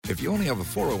If you only have a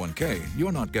 401k,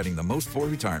 you're not getting the most for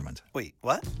retirement. Wait,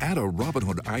 what? Add a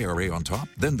Robinhood IRA on top,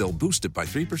 then they'll boost it by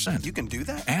 3%. You can do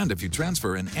that? And if you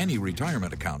transfer in any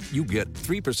retirement account, you get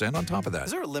 3% on top of that.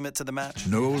 Is there a limit to the match?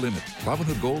 No limit.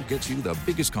 Robinhood Gold gets you the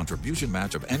biggest contribution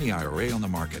match of any IRA on the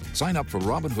market. Sign up for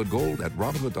Robinhood Gold at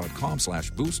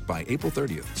Robinhood.com/boost by April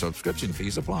 30th. Subscription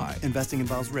fees apply. Investing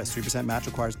involves risk. 3% match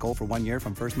requires gold for 1 year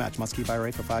from first match. Must keep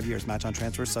IRA for 5 years. Match on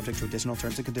transfers subject to additional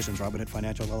terms and conditions. Robinhood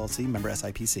Financial LLC, member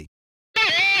SIPC.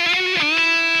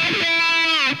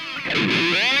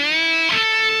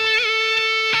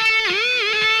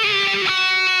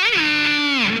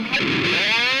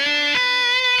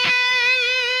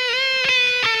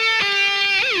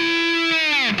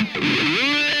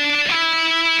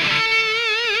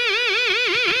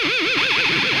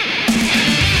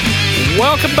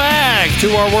 Welcome back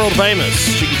to our world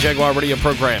famous Jiggy Jaguar radio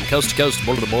program, coast to coast,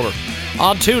 border to border,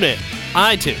 on TuneIn,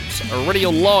 iTunes, Radio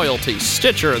Loyalty,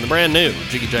 Stitcher, and the brand new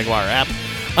Jiggy Jaguar app.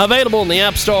 Available in the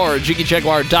App Store at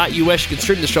jiggyjaguar.us. You can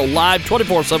stream the show live,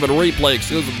 24/7 replay,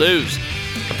 exclusive news,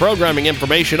 and programming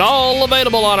information, all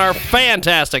available on our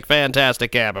fantastic,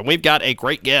 fantastic app. And we've got a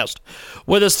great guest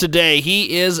with us today.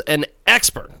 He is an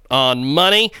expert on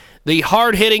money. The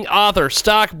hard-hitting author,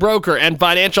 stockbroker, and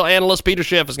financial analyst Peter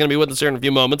Schiff is going to be with us here in a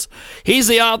few moments. He's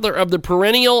the author of the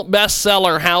perennial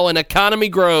bestseller, How an Economy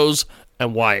Grows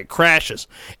and Why It Crashes.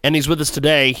 And he's with us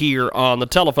today here on the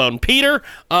telephone. Peter,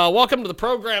 welcome to the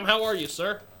program. How are you,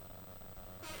 sir?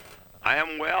 I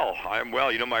am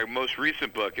well. You know, my most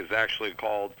recent book is actually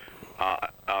called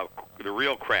The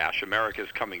Real Crash,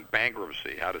 America's Coming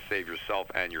Bankruptcy, How to Save Yourself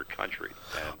and Your Country.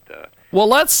 And well,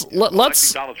 let's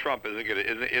Donald Trump isn't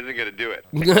gonna do it.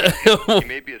 He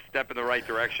may be a step in the right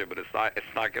direction, but it's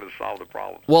not going to solve the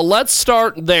problem. Well, let's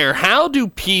start there. How do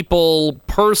people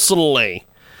personally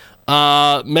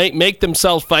make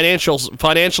themselves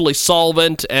financially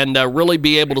solvent and really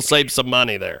be able to save some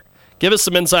money there? Give us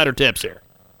some insider tips here.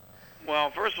 Well,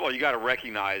 first of all, you got to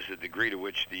recognize the degree to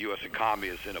which the U.S. economy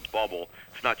is in a bubble.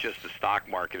 It's not just the stock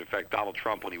market. In fact, Donald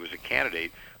Trump, when he was a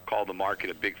candidate, called the market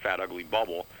a big, fat, ugly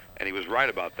bubble, and he was right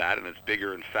about that, and it's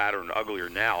bigger and fatter and uglier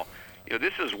now. You know,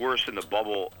 this is worse than the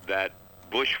bubble that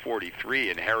Bush 43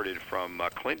 inherited from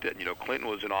Clinton. You know, Clinton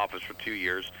was in office for 2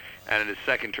 years, and in his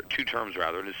two terms,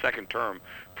 in his second term,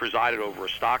 presided over a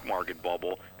stock market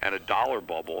bubble and a dollar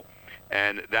bubble.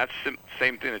 And that's the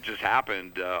same thing that just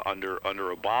happened under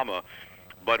Obama.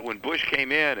 But when Bush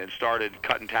came in and started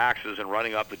cutting taxes and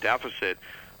running up the deficit,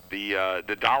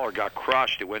 the dollar got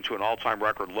crushed. It went to an all-time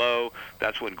record low.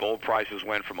 That's when gold prices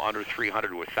went from under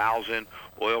 $300 to $1,000.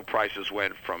 Oil prices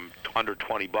went from under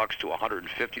 $20 to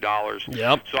 $150.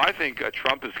 Yep. So I think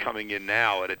Trump is coming in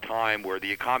now at a time where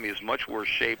the economy is much worse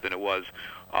shape than it was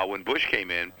when Bush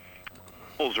came in.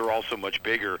 Bubbles are also much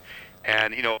bigger.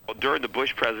 And, you know, during the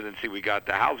Bush presidency, we got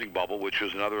the housing bubble, which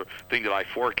was another thing that I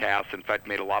forecast. In fact,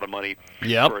 made a lot of money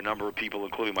for a number of people,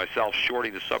 including myself,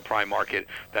 shorting the subprime market.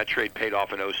 That trade paid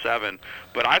off in 2007.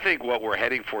 But I think what we're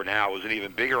heading for now is an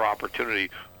even bigger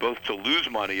opportunity, both to lose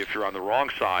money if you're on the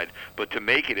wrong side, but to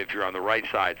make it if you're on the right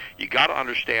side. You got to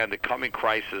understand the coming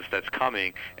crisis that's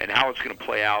coming and how it's going to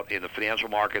play out in the financial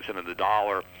markets and in the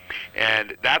dollar.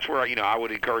 And that's where, you know, I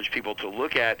would encourage people to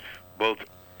look at both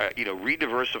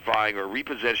rediversifying or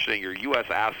repositioning your U.S.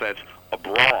 assets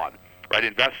abroad, right?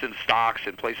 Invest in stocks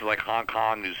in places like Hong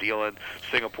Kong, New Zealand,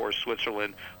 Singapore,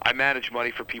 Switzerland. I manage money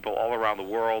for people all around the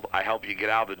world. I help you get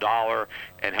out of the dollar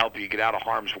and help you get out of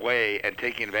harm's way and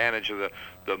taking advantage of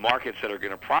the markets that are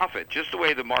going to profit. Just the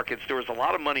way the markets, there was a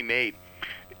lot of money made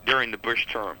during the Bush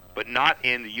term, but not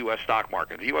in the U.S. stock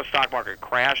market. The U.S. stock market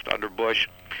crashed under Bush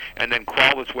and then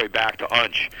crawled its way back to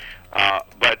unch.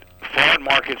 But foreign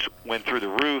markets went through the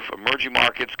roof, emerging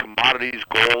markets, commodities,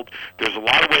 gold. There's a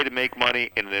lot of way to make money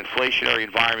in an inflationary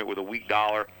environment with a weak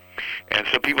dollar. And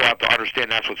so people have to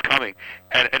understand that's what's coming.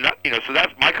 And so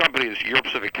that's my company is Euro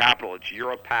Pacific Capital. It's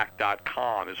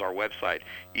Europac.com is our website,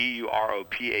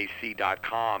 EUROPAC.com.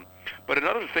 But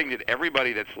another thing that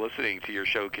everybody that's listening to your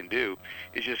show can do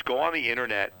is just go on the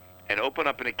internet and open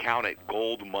up an account at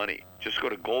Gold Money. Just go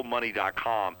to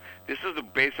goldmoney.com. This is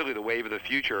basically the wave of the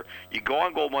future. You go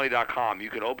on goldmoney.com. You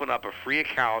can open up a free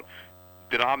account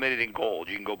denominated in gold.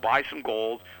 You can go buy some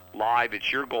gold live.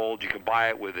 It's your gold. You can buy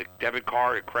it with a debit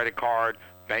card, a credit card,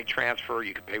 bank transfer.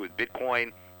 You can pay with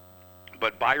Bitcoin.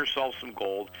 But buy yourself some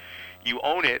gold. You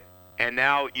own it, And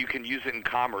now you can use it in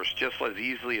commerce just as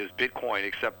easily as Bitcoin,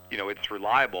 except, it's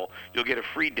reliable. You'll get a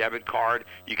free debit card.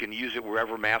 You can use it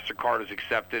wherever MasterCard is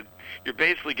accepted. You're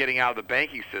basically getting out of the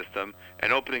banking system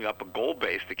and opening up a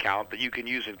gold-based account that you can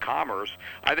use in commerce.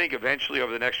 I think eventually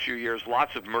over the next few years,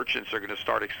 lots of merchants are going to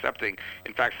start accepting.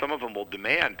 In fact, some of them will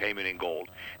demand payment in gold.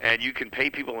 And you can pay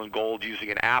people in gold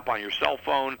using an app on your cell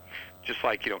phone, just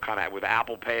like, kind of with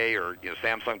Apple Pay or,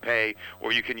 Samsung Pay,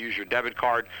 or you can use your debit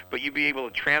card, but you'd be able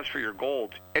to transfer your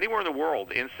gold anywhere in the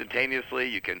world instantaneously.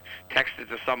 You can text it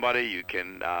to somebody, you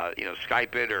can,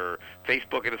 Skype it or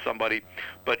Facebook it to somebody,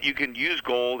 but you can use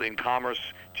gold in commerce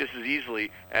just as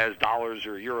easily as dollars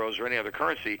or euros or any other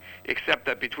currency, except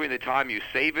that between the time you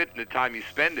save it and the time you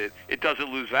spend it, it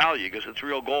doesn't lose value because it's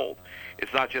real gold.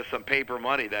 It's not just some paper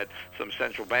money that some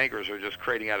central bankers are just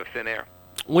creating out of thin air.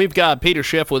 We've got Peter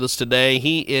Schiff with us today.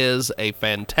 He is a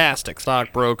fantastic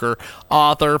stockbroker,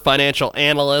 author, financial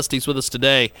analyst. He's with us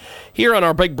today here on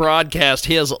our big broadcast.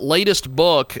 His latest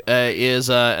book is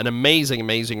an amazing,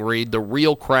 amazing read, The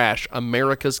Real Crash,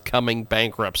 America's Coming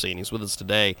Bankruptcy. And he's with us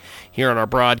today here on our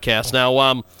broadcast.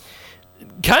 Now,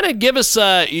 kind of give us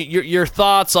your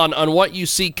thoughts on what you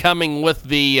see coming with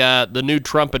the new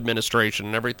Trump administration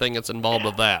and everything that's involved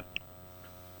with that.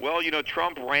 Well,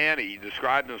 Trump ran, he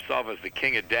described himself as the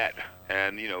king of debt.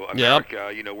 And,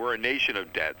 America, Yep. We're a nation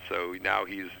of debt. So now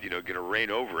he's, going to reign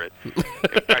over it.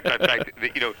 In fact,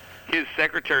 his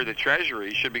Secretary of the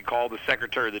Treasury should be called the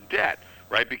Secretary of the Debt,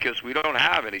 right? Because we don't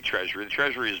have any Treasury. The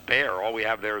Treasury is bare. All we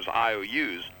have there is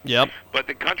IOUs. Yep. But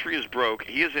the country is broke.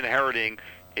 He is inheriting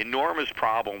enormous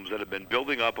problems that have been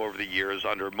building up over the years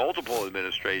under multiple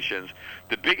administrations.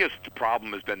 The biggest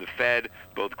problem has been the Fed,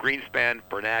 both Greenspan,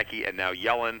 Bernanke, and now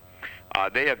Yellen.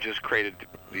 They have just created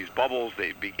these bubbles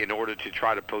in order to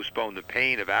try to postpone the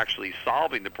pain of actually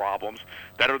solving the problems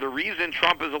that are the reason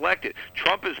Trump is elected.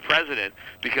 Trump is president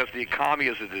because the economy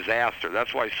is a disaster.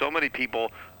 That's why so many people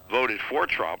voted for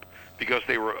Trump, because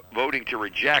they were voting to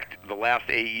reject the last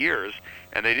 8 years,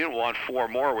 and they didn't want 4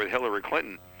 more with Hillary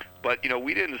Clinton. But,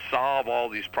 we didn't solve all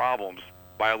these problems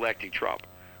by electing Trump,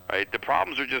 right? The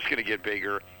problems are just going to get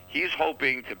bigger. He's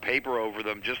hoping to paper over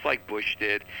them just like Bush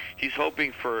did. He's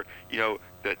hoping for,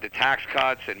 the tax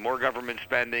cuts and more government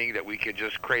spending, that we could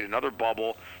just create another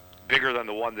bubble bigger than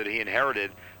the one that he inherited.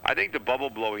 I think the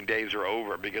bubble blowing days are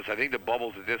over, because I think the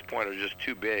bubbles at this point are just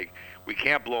too big. We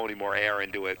can't blow any more air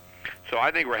into it. So I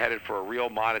think we're headed for a real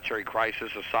monetary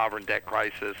crisis, a sovereign debt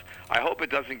crisis. I hope it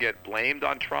doesn't get blamed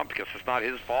on Trump, because it's not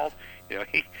his fault.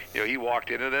 He walked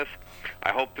into this.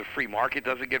 I hope the free market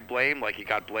doesn't get blamed like he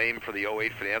got blamed for the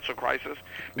 2008 financial crisis.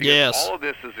 Because Yes. all of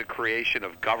this is a creation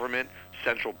of government,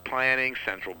 central planning,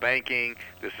 central banking.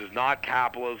 This is not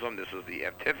capitalism. This is the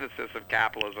antithesis of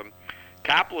capitalism.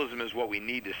 Capitalism is what we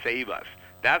need to save us.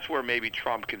 That's where maybe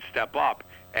Trump can step up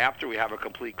after we have a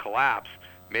complete collapse.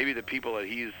 Maybe the people that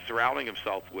he's surrounding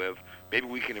himself with, maybe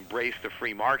we can embrace the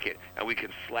free market and we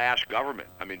can slash government.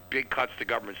 Big cuts to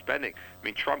government spending.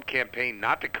 Trump campaigned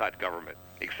not to cut government,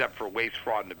 except for waste,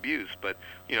 fraud, and abuse. But,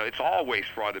 it's all waste,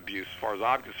 fraud, and abuse as far as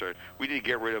I'm concerned. We need to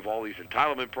get rid of all these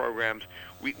entitlement programs.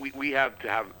 We have to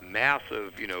have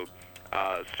massive,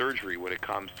 surgery when it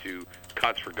comes to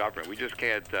cuts for government. We just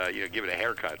can't, give it a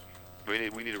haircut. We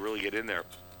need to really get in there.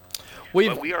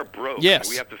 But we are broke. Yes.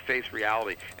 We have to face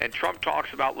reality. And Trump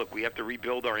talks about, look, we have to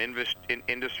rebuild our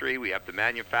industry. We have to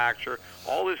manufacture.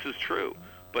 All this is true.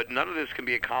 But none of this can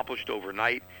be accomplished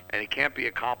overnight, and it can't be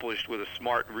accomplished with a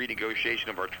smart renegotiation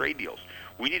of our trade deals.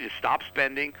 We need to stop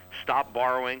spending, stop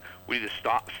borrowing. We need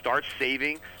to start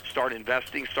saving, start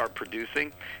investing, start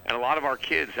producing. And a lot of our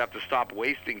kids have to stop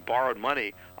wasting borrowed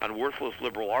money on worthless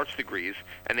liberal arts degrees,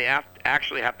 and they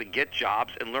actually have to get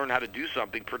jobs and learn how to do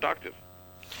something productive.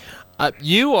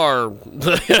 You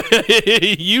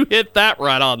hit that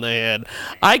right on the head.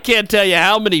 I can't tell you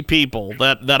how many people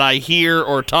that I hear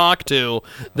or talk to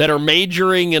that are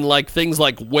majoring in things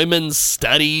like women's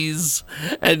studies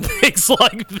and things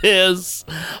like this.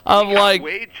 I'm like,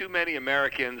 way too many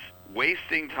Americans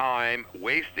wasting time,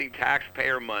 wasting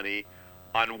taxpayer money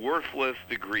on worthless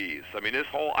degrees. This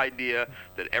whole idea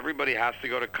that everybody has to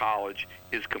go to college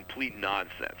is complete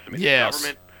nonsense. Yes.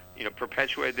 The government,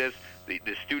 perpetuated this.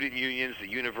 The student unions, the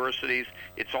universities,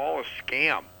 it's all a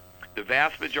scam. The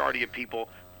vast majority of people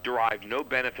derive no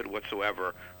benefit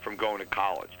whatsoever from going to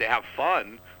college. They have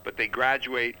fun, but they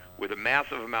graduate with a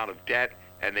massive amount of debt,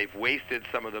 and they've wasted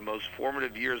some of the most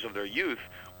formative years of their youth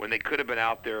when they could have been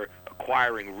out there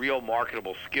acquiring real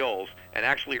marketable skills and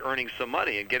actually earning some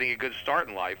money and getting a good start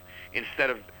in life, instead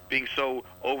of being so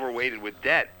overweighted with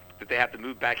debt that they have to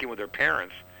move back in with their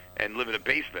parents and live in a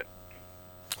basement.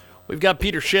 We've got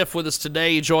Peter Schiff with us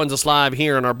today. He joins us live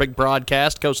here on our big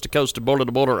broadcast, coast to coast and border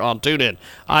to border on TuneIn,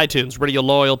 iTunes, Radio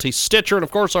Loyalty, Stitcher, and,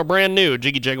 of course, our brand new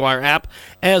Jiggy Jaguar app,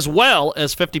 as well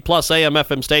as 50-plus AM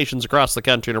FM stations across the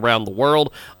country and around the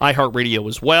world, iHeartRadio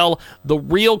as well. The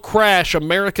Real Crash,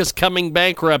 America's Coming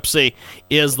Bankruptcy,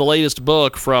 is the latest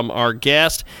book from our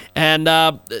guest. And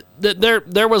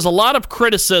there was a lot of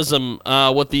criticism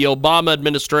with the Obama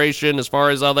administration as far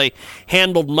as how they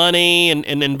handled money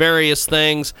and various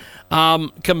things.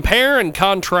 Compare and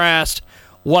contrast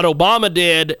what Obama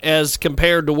did as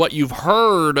compared to what you've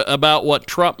heard about what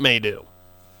Trump may do.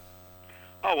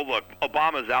 Oh, well, look,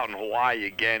 Obama's out in Hawaii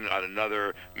again on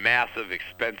another massive,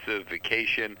 expensive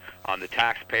vacation on the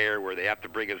taxpayer where they have to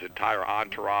bring his entire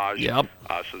entourage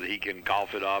so that he can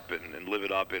golf it up and live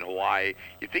it up in Hawaii.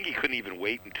 You'd think he couldn't even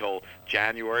wait until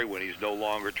January when he's no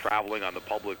longer traveling on the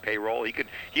public payroll.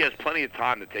 He has plenty of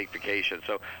time to take vacation.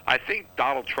 So I think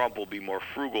Donald Trump will be more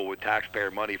frugal with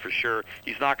taxpayer money for sure.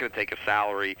 He's not going to take a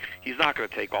salary. He's not going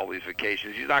to take all these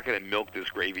vacations. He's not going to milk this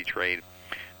gravy train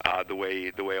the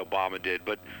way Obama did.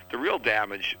 But the real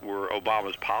damage were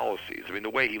Obama's policies. I mean, the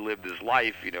way he lived his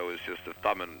life, is just a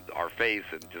thumb in our face,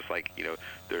 and just like, he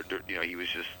was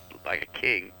just like a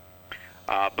king.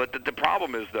 But the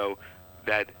problem is, though,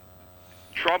 that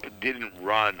Trump didn't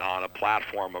run on a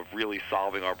platform of really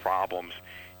solving our problems.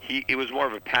 It was more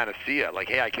of a panacea, like,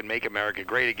 hey, I can make America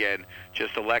great again,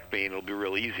 just elect me and it'll be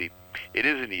real easy. It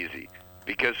isn't easy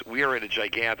because we are in a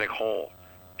gigantic hole.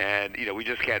 And, we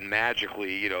just can't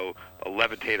magically,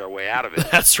 levitate our way out of it.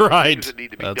 That's right. Things that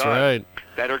need to be That's done right.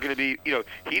 that are going to be,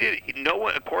 no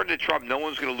one, according to Trump, no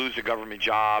one's going to lose a government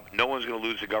job. No one's going to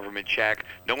lose a government check.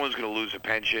 No one's going to lose a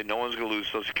pension. No one's going to lose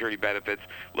Social Security benefits.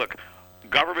 Look,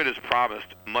 government has promised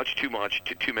much too much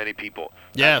to too many people.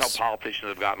 Yes. That's how politicians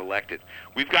have gotten elected.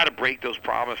 We've got to break those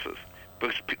promises.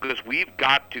 Because we've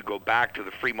got to go back to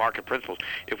the free market principles.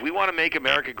 If we want to make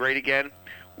America great again,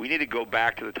 we need to go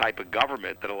back to the type of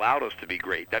government that allowed us to be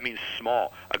great. That means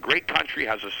small. A great country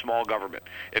has a small government.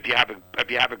 If you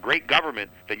have a great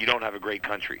government, then you don't have a great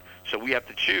country. So we have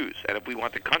to choose. And if we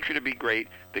want the country to be great,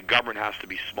 the government has to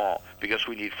be small because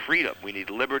we need freedom. We need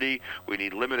liberty. We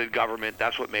need limited government.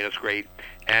 That's what made us great.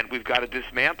 And we've got to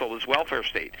dismantle this welfare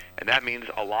state. And that means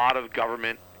a lot of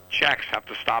government checks have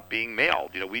to stop being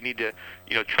mailed. We need to,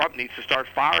 Trump needs to start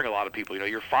firing a lot of people.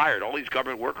 You're fired. All these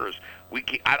government workers,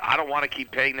 I don't want to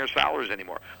keep paying their salaries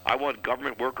anymore. I want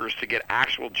government workers to get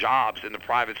actual jobs in the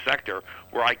private sector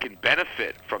where I can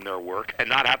benefit from their work and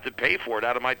not have to pay for it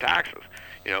out of my taxes.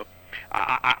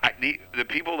 The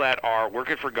people that are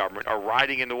working for government are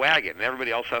riding in the wagon, and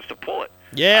everybody else has to pull it.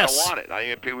 Yes. I don't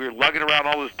want it. We're lugging around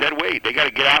all this dead weight. They got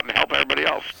to get out and help everybody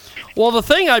else. Well, the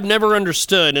thing I've never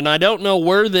understood, and I don't know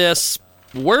where this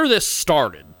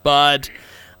started, but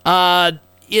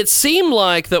it seemed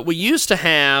like that we used to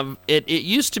have, it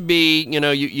used to be,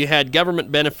 you had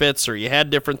government benefits or you had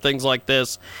different things like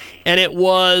this, and it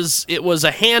was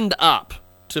a hand up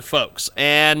to folks,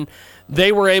 and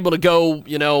they were able to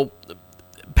go,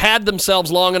 pad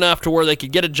themselves long enough to where they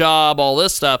could get a job, all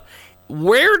this stuff.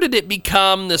 Where did it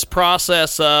become this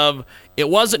process of it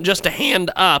wasn't just a hand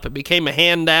up, it became a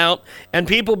handout, and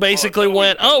people basically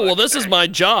went, oh, well, this is my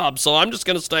job, so I'm just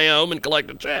going to stay home and collect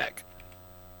a check?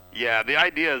 Yeah, the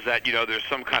idea is that, there's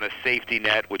some kind of safety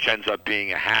net, which ends up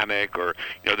being a hammock, or,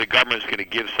 the government's going to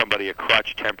give somebody a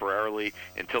crutch temporarily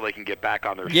until they can get back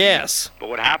on their feet. Yes. But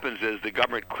what happens is the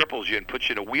government cripples you and puts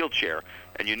you in a wheelchair,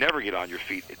 and you never get on your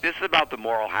feet. This is about the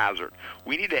moral hazard.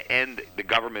 We need to end the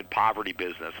government poverty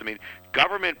business. I mean,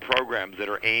 government programs that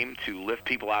are aimed to lift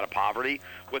people out of poverty,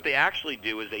 what they actually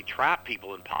do is they trap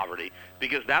people in poverty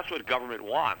because that's what government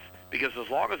wants. Because as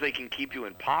long as they can keep you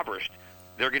impoverished,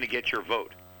 they're going to get your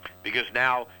vote. Because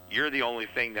now you're the only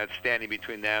thing that's standing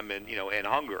between them and and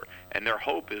hunger, and their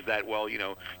hope is that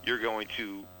you're going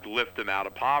to lift them out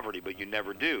of poverty, but you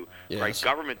never do. Yes. Right?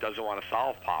 Government doesn't want to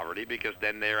solve poverty because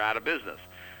then they're out of business.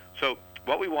 So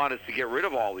what we want is to get rid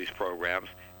of all these programs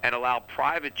and allow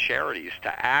private charities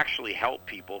to actually help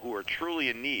people who are truly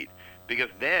in need. Because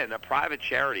then a private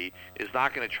charity is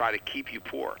not going to try to keep you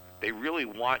poor. They really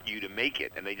want you to make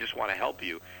it, and they just want to help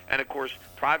you. And of course,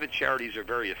 private charities are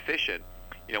very efficient.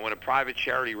 When a private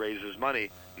charity raises money,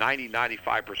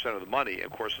 95% of the money,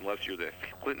 of course, unless you're the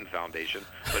Clinton Foundation,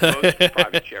 but most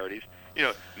private charities,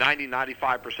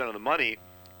 95% of the money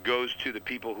goes to the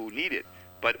people who need it.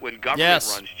 But when government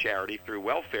runs charity through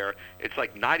welfare, it's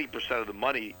like 90% of the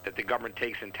money that the government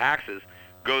takes in taxes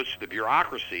goes to the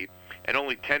bureaucracy, and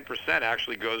only 10%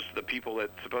 actually goes to the people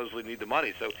that supposedly need the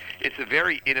money. So it's a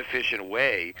very inefficient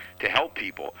way to help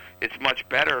people. It's much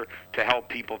better to help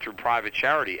people through private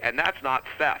charity, and that's not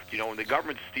theft. When the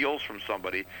government steals from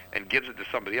somebody and gives it to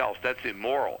somebody else, that's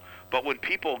immoral. But when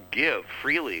people give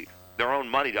freely their own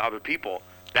money to other people,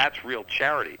 that's real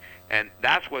charity. And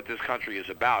that's what this country is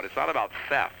about. It's not about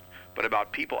theft, but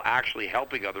about people actually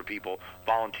helping other people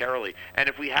voluntarily. And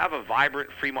if we have a vibrant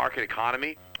free market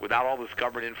economy without all this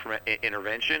government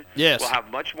intervention, yes, we'll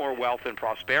have much more wealth and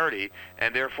prosperity,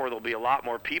 and therefore there'll be a lot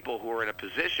more people who are in a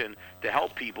position to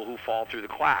help people who fall through the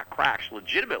cracks,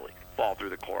 legitimately fall through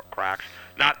the cracks,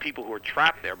 not people who are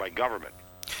trapped there by government.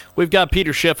 We've got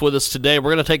Peter Schiff with us today.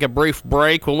 We're going to take a brief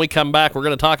break. When we come back, we're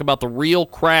going to talk about The Real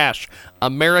Crash,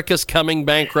 America's Coming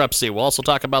Bankruptcy. We'll also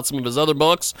talk about some of his other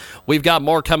books. We've got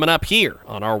more coming up here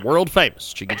on our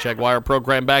world-famous Jiggy Jaguar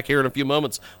program back here in a few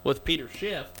moments with Peter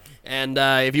Schiff. And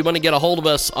if you want to get a hold of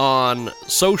us on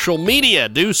social media,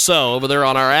 do so over there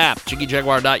on our app,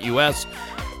 jiggyjaguar.us.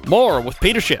 More with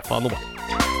Peter Schiff on the way.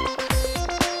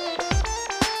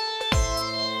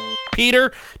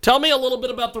 Peter, tell me a little bit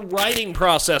about the writing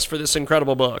process for this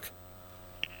incredible book.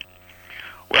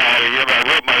 Well,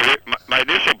 I wrote my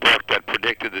initial book that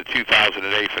predicted the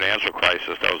 2008 financial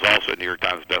crisis, that was also a New York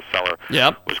Times bestseller,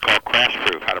 was called Crash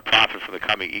Proof, How to Profit from the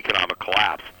Coming Economic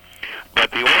Collapse.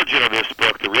 But the origin of this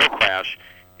book, The Real Crash,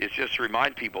 is just to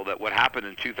remind people that what happened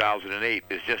in 2008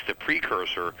 is just a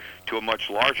precursor to a much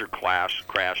larger crash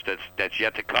that's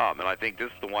yet to come. And I think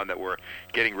this is the one that we're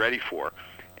getting ready for.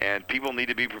 And people need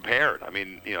to be prepared. I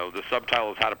mean, the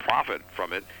subtitle is How to Profit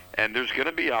from It, and there's going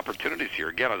to be opportunities here.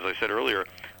 Again, as I said earlier,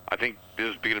 I think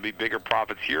there's going to be bigger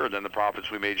profits here than the profits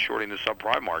we made shorting the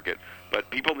subprime market. But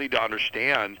people need to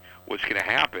understand what's going to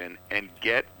happen and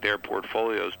get their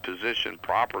portfolios positioned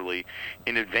properly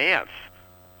in advance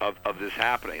of this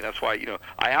happening. That's why,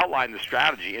 I outlined the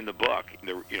strategy in the book,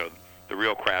 The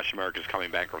Real Crash, America's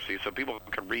Coming Bankruptcy, so people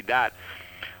can read that.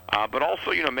 But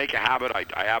also, make a habit.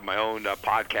 I have my own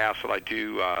podcast that I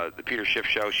do, the Peter Schiff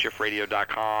Show,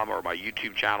 schiffradio.com, or my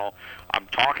YouTube channel. I'm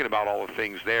talking about all the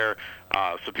things there,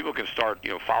 so people can start,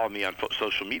 following me on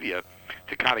social media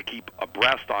to kind of keep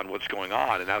abreast on what's going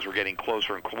on, and as we're getting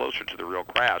closer and closer to the real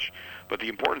crash. But the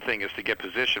important thing is to get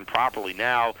positioned properly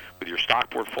now with your stock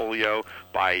portfolio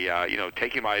by,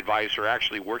 taking my advice or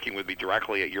actually working with me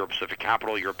directly at Europe Pacific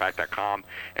Capital, europac.com,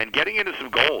 and getting into some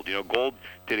gold. Gold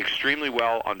did extremely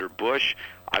well under Bush.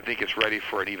 I think it's ready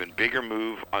for an even bigger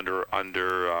move under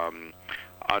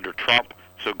Trump.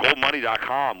 So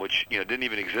goldmoney.com, which didn't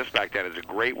even exist back then, is a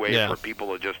great way for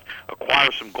people to just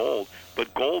acquire some gold,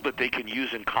 but gold that they can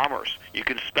use in commerce. You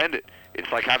can spend it.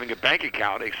 It's like having a bank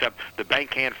account, except the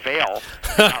bank can't fail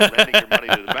without lending your money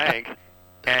to the bank.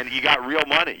 And you got real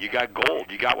money. You got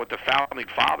gold. You got what the founding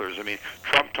fathers. I mean,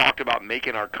 Trump talked about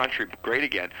making our country great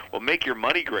again. Well, make your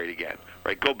money great again,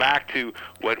 right? Go back to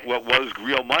what was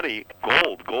real money,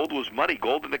 gold. Gold was money.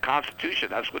 Gold in the Constitution.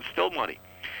 That's what's still money.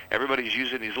 Everybody's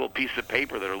using these little pieces of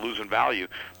paper that are losing value,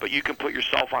 but you can put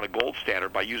yourself on a gold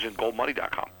standard by using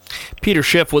goldmoney.com. Peter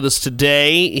Schiff with us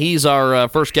today. He's our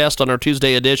first guest on our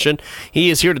Tuesday edition. He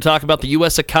is here to talk about the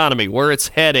U.S. economy, where it's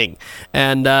heading.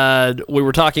 And we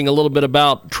were talking a little bit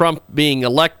about Trump being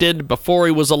elected, before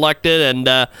he was elected, and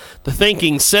the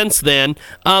thinking since then.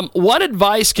 What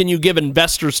advice can you give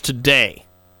investors today?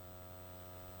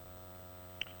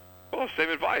 Well, same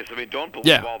advice. I mean, don't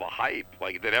believe all the hype,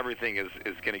 like that everything is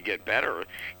going to get better.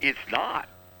 It's not.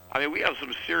 I mean, we have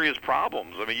some serious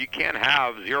problems. I mean, you can't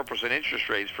have 0% interest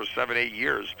rates for 7-8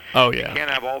 years. Oh, yeah. You can't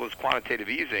have all this quantitative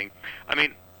easing. I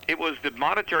mean, it was the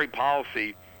monetary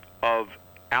policy of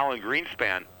Alan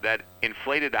Greenspan that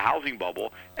inflated the housing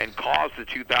bubble and caused the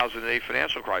 2008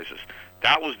 financial crisis.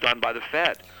 That was done by the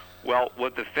Fed. Well,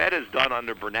 what the Fed has done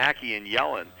under Bernanke and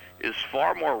Yellen is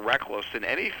far more reckless than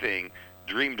anything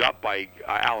dreamed up by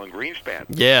Alan Greenspan.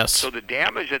 Yes. So the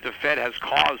damage that the Fed has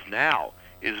caused now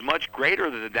is much greater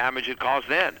than the damage it caused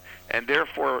then. And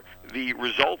therefore, the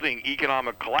resulting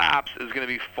economic collapse is going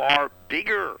to be far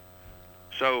bigger.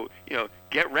 So,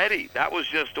 get ready. That was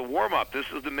just a warm-up. This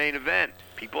is the main event.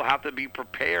 People have to be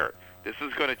prepared. This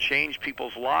is going to change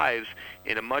people's lives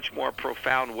in a much more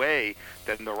profound way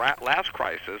than the last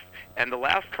crisis. And the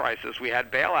last crisis, we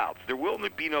had bailouts. There will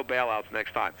be no bailouts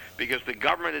next time because the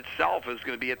government itself is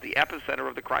going to be at the epicenter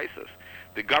of the crisis.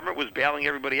 The government was bailing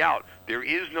everybody out. There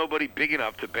is nobody big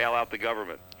enough to bail out the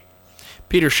government.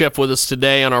 Peter Schiff with us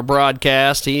today on our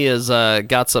broadcast. He has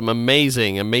got some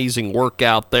amazing work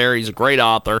out there. He's a great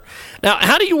author. Now,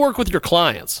 how do you work with your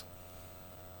clients?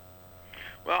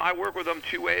 Well, I work with them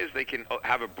two ways. They can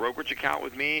have a brokerage account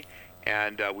with me,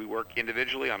 and we work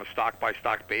individually on a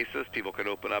stock-by-stock basis. People can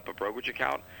open up a brokerage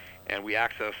account, and we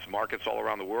access markets all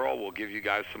around the world. We'll give you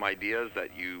guys some ideas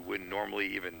that you wouldn't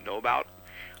normally even know about.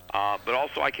 But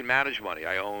also I can manage money.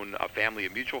 I own a family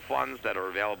of mutual funds that are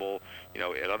available,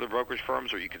 at other brokerage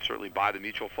firms, or you can certainly buy the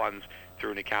mutual funds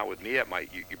through an account with me at my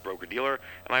your broker-dealer.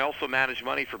 And I also manage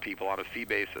money for people on a fee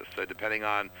basis. So depending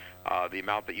on the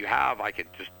amount that you have, I can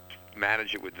just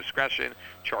manage it with discretion,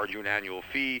 charge you an annual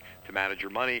fee to manage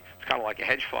your money. It's kind of like a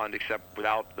hedge fund, except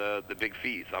without the big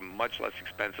fees. I'm much less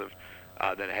expensive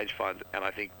than a hedge fund, and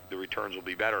I think the returns will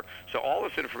be better. So all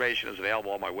this information is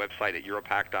available on my website at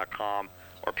europac.com,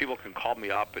 or people can call me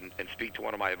up and speak to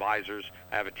one of my advisors.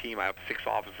 I have a team. I have 6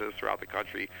 offices throughout the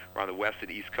country, around the West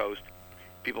and East Coast.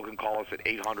 People can call us at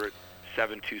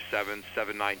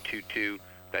 800-727-7922.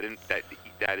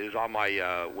 That is on my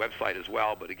website as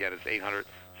well, but again, it's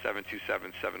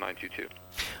 800-727-7922.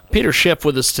 Peter Scifgf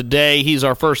with us today. He's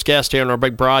our first guest here on our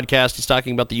big broadcast. He's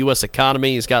talking about the U.S.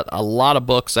 economy. He's got a lot of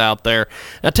books out there.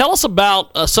 Now, tell us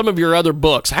about some of your other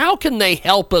books. How can they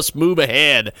help us move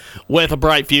ahead with a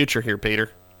bright future here,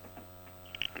 Peter?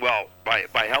 Well,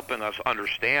 by helping us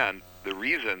understand the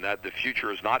reason that the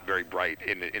future is not very bright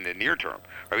in the near term.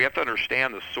 Right? We have to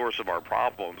understand the source of our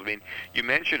problems. I mean, you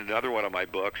mentioned another one of my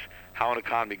books, How an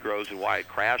Economy Grows and Why It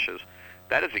Crashes.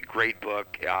 That is a great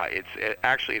book.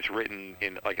 It's written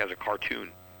in as a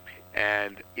cartoon,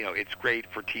 and it's great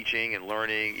for teaching and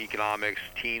learning economics.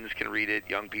 Teens can read it,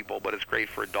 young people, but it's great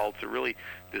for adults. It really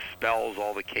dispels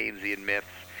all the Keynesian myths.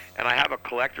 And I have a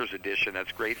collector's edition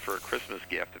that's great for a Christmas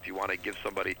gift if you want to give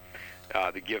somebody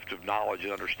the gift of knowledge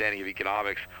and understanding of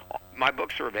economics. My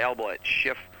books are available at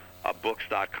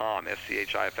Scifgf.books.com,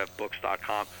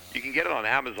 Scifgf.books.com. You can get it on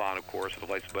Amazon, of course, the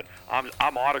place, but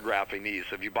I'm autographing these.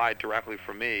 So if you buy it directly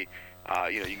from me,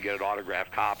 you can get an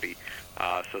autographed copy.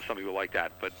 So some people like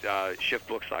that. But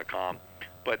Scifgf.books.com.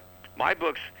 But my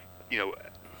books,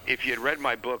 if you had read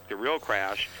my book, The Real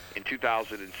Crash, in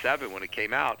 2007 when it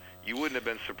came out, you wouldn't have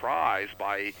been surprised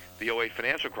by the 08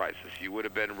 financial crisis. You would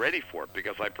have been ready for it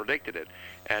because I predicted it.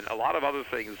 And a lot of other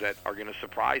things that are going to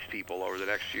surprise people over the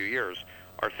next few years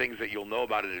are things that you'll know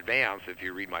about in advance if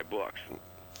you read my books.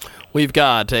 We've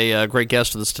got a great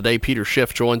guest with us today. Peter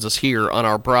Scifgf joins us here on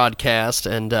our broadcast,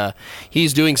 and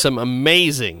he's doing some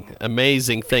amazing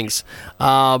things.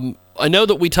 I know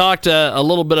that we talked a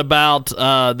little bit about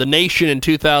the nation in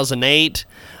 2008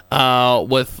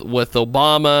 with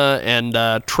Obama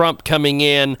and Trump coming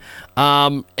in.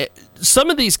 Some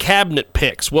of these cabinet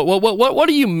picks, what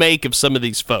do you make of some of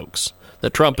these folks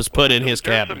that Trump has put in his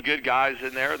cabinet? There's some good guys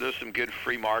in there. There's some good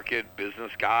free market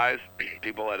business guys.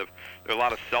 People there are a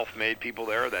lot of self-made people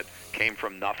there that came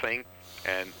from nothing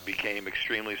and became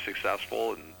extremely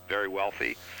successful and very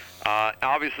wealthy.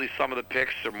 Obviously, some of the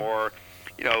picks are more,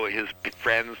 his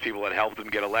friends, people that helped him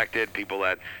get elected, people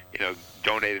that,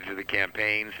 donated to the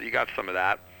campaigns. So you got some of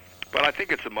that. But I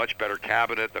think it's a much better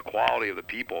cabinet. The quality of the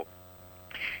people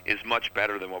is much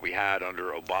better than what we had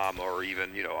under Obama or even,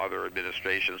 other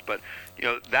administrations. But,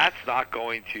 that's not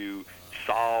going to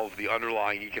solve the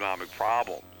underlying economic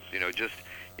problems.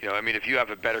 If you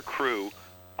have a better crew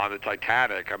on the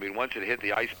Titanic, once it hit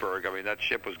the iceberg, that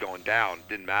ship was going down. It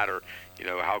didn't matter,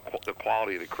 how the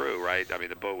quality of the crew, right?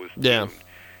 The boat was doomed.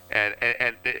 And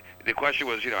the question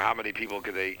was, how many people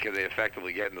could they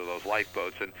effectively get into those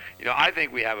lifeboats? And I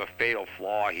think we have a fatal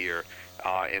flaw here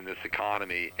in this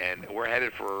economy, and we're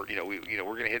headed for we're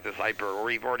going to hit this iceberg, or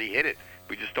we've already hit it.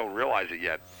 We just don't realize it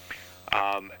yet.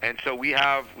 And so we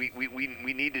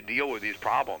need to deal with these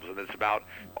problems, and it's about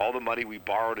all the money we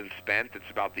borrowed and spent. It's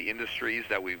about the industries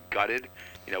that we've gutted.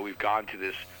 We've gone to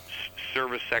this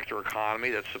service sector economy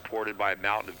that's supported by a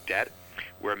mountain of debt,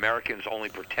 where Americans only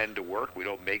pretend to work. We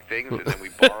don't make things, and then we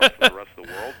borrow from the rest of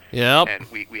the world. Yep.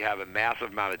 And we have a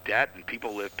massive amount of debt, and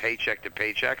people live paycheck to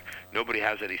paycheck. Nobody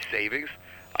has any savings.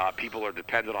 People are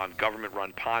dependent on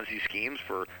government-run Ponzi schemes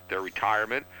for their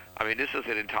retirement. This is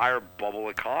an entire bubble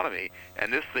economy,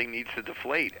 and this thing needs to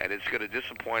deflate, and it's going to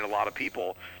disappoint a lot of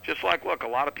people. Just like, look, a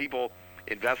lot of people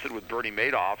invested with Bernie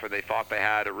Madoff, and they thought they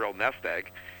had a real nest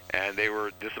egg, and they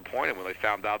were disappointed when they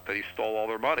found out that he stole all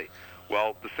their money.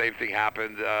 Well, the same thing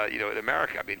happened, in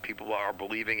America. People are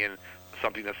believing in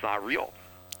something that's not real.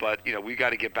 But, we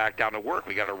got to get back down to work.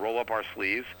 We got to roll up our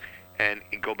sleeves and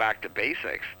go back to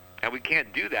basics. And we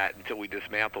can't do that until we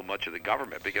dismantle much of the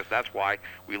government, because that's why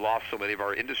we lost so many of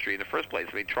our industry in the first place.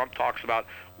 Trump talks about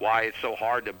why it's so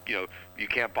hard to, you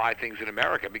can't buy things in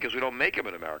America because we don't make them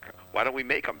in America. Why don't we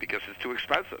make them? Because it's too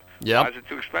expensive. Yep. Why is it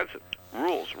too expensive?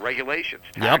 Rules, regulations,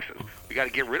 taxes. Yep. We got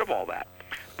to get rid of all that.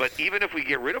 But even if we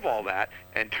get rid of all that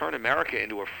and turn America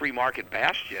into a free market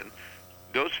bastion,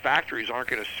 those factories aren't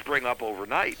going to spring up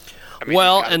overnight. I mean,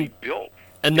 well, they've gotta be built.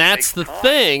 And that's the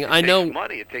thing. I know. It takes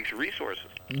money. It takes resources.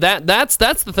 That's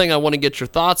the thing I want to get your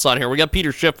thoughts on here. We got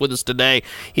Peter Schiff with us today.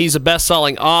 He's a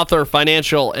best-selling author,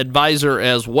 financial advisor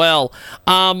as well.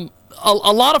 A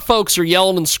lot of folks are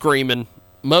yelling and screaming.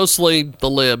 Mostly the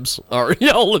libs are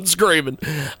yelling and screaming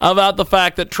about the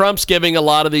fact that Trump's giving a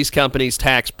lot of these companies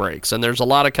tax breaks. And there's a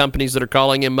lot of companies that are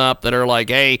calling him up that are like,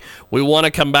 hey, we want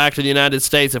to come back to the United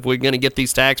States if we're going to get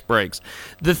these tax breaks.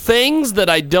 The things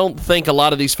that I don't think a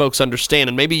lot of these folks understand,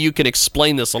 and maybe you can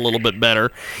explain this a little bit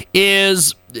better,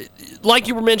 is like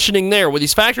you were mentioning there, where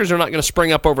these factories are not going to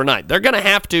spring up overnight. They're going to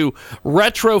have to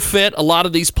retrofit a lot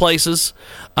of these places.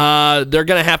 They're going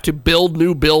to have to build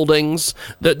new buildings.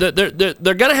 They're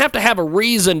going to have a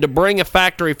reason to bring a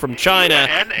factory from China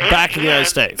back to the United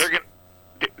States.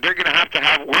 They're going to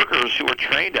have workers who are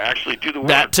trained to actually do the work.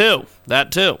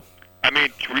 That too. I mean,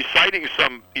 reciting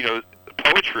some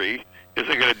poetry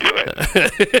isn't going to do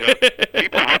it.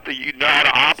 People have to know how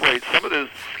to operate some of those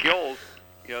skills.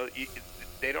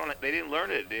 They didn't learn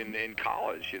it in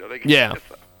college. They can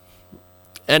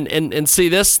And see,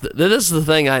 this is the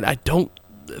thing. I don't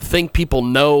think people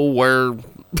know where.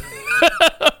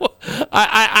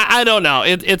 I don't know.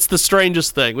 It's the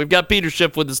strangest thing. We've got Peter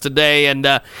Schiff with us today, and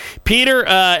Peter,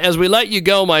 as we let you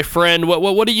go, my friend,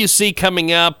 what do you see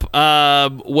coming up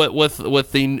with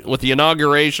the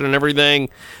inauguration and everything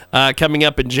coming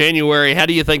up in January? How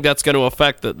do you think that's going to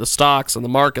affect the stocks and the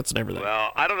markets and everything?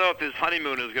 Well, I don't know if this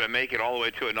honeymoon is going to make it all the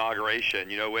way to inauguration.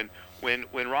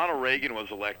 When Ronald Reagan was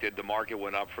elected, the market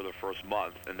went up for the first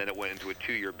month, and then it went into a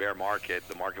 2-year bear market.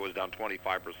 The market was down 25%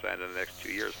 in the next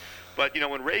 2 years. But,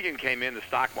 when Reagan came in, the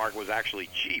stock market was actually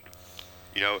cheap.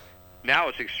 Now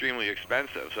it's extremely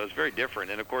expensive, so it's very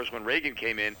different. And, of course, when Reagan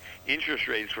came in, interest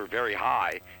rates were very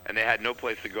high, and they had no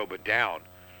place to go but down.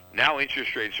 Now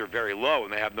interest rates are very low,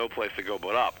 and they have no place to go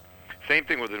but up. Same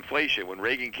thing with inflation. When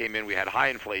Reagan came in, we had high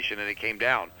inflation, and it came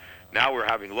down. Now we're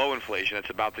having low inflation. It's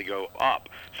about to go up.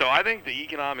 So I think the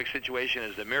economic situation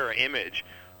is the mirror image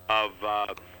of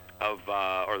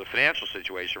or the financial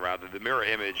situation, rather, the mirror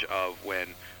image of when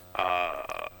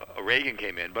Reagan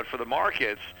came in. But for the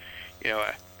markets,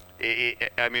 for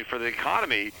the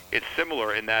economy, it's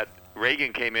similar in that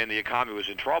Reagan came in, the economy was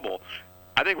in trouble.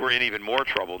 I think we're in even more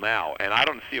trouble now, and I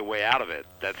don't see a way out of it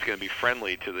that's going to be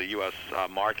friendly to the U.S.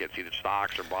 markets, either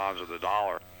stocks or bonds or the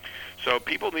dollar. So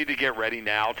people need to get ready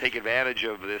now, take advantage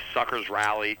of this sucker's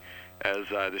rally as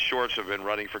the shorts have been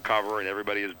running for cover and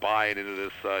everybody is buying into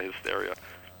this hysteria.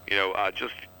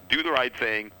 Just do the right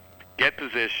thing, get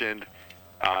positioned.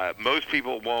 Most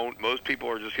people won't. Most people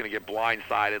are just going to get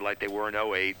blindsided like they were in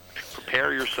 2008.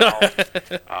 Prepare yourself.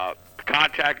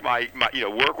 Contact my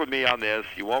work with me on this.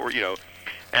 You won't,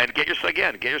 and get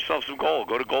yourself some gold.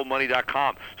 Go to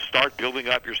goldmoney.com. Start building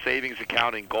up your savings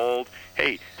account in gold.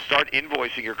 Hey, start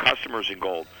invoicing your customers in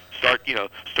gold. Start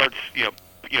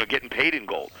getting paid in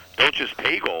gold. Don't just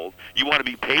pay gold. You want to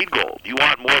be paid gold. You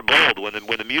want more gold. When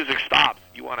the music stops,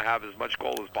 you want to have as much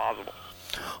gold as possible.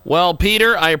 Well,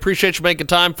 Peter, I appreciate you making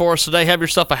time for us today. Have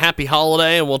yourself a happy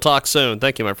holiday, and we'll talk soon.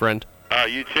 Thank you, my friend.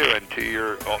 You too, and to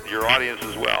your audience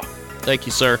as well. Thank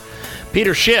you, sir.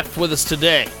 Peter Schiff with us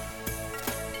today.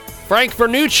 Frank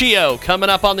Vernuccio coming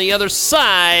up on the other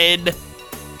side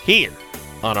here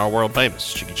on our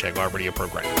world-famous Chicky Jaguar radio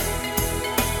program.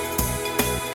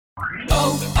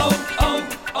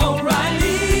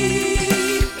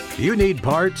 O'Reilly. You need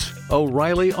parts?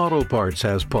 O'Reilly Auto Parts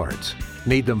has parts.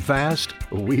 Need them fast?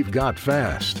 We've got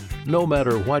fast. No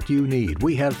matter what you need,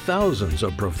 we have thousands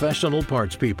of professional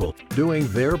parts people doing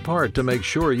their part to make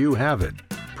sure you have it.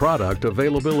 Product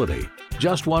availability.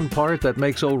 Just one part that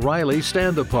makes O'Reilly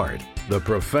stand apart. The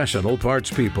professional parts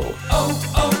people.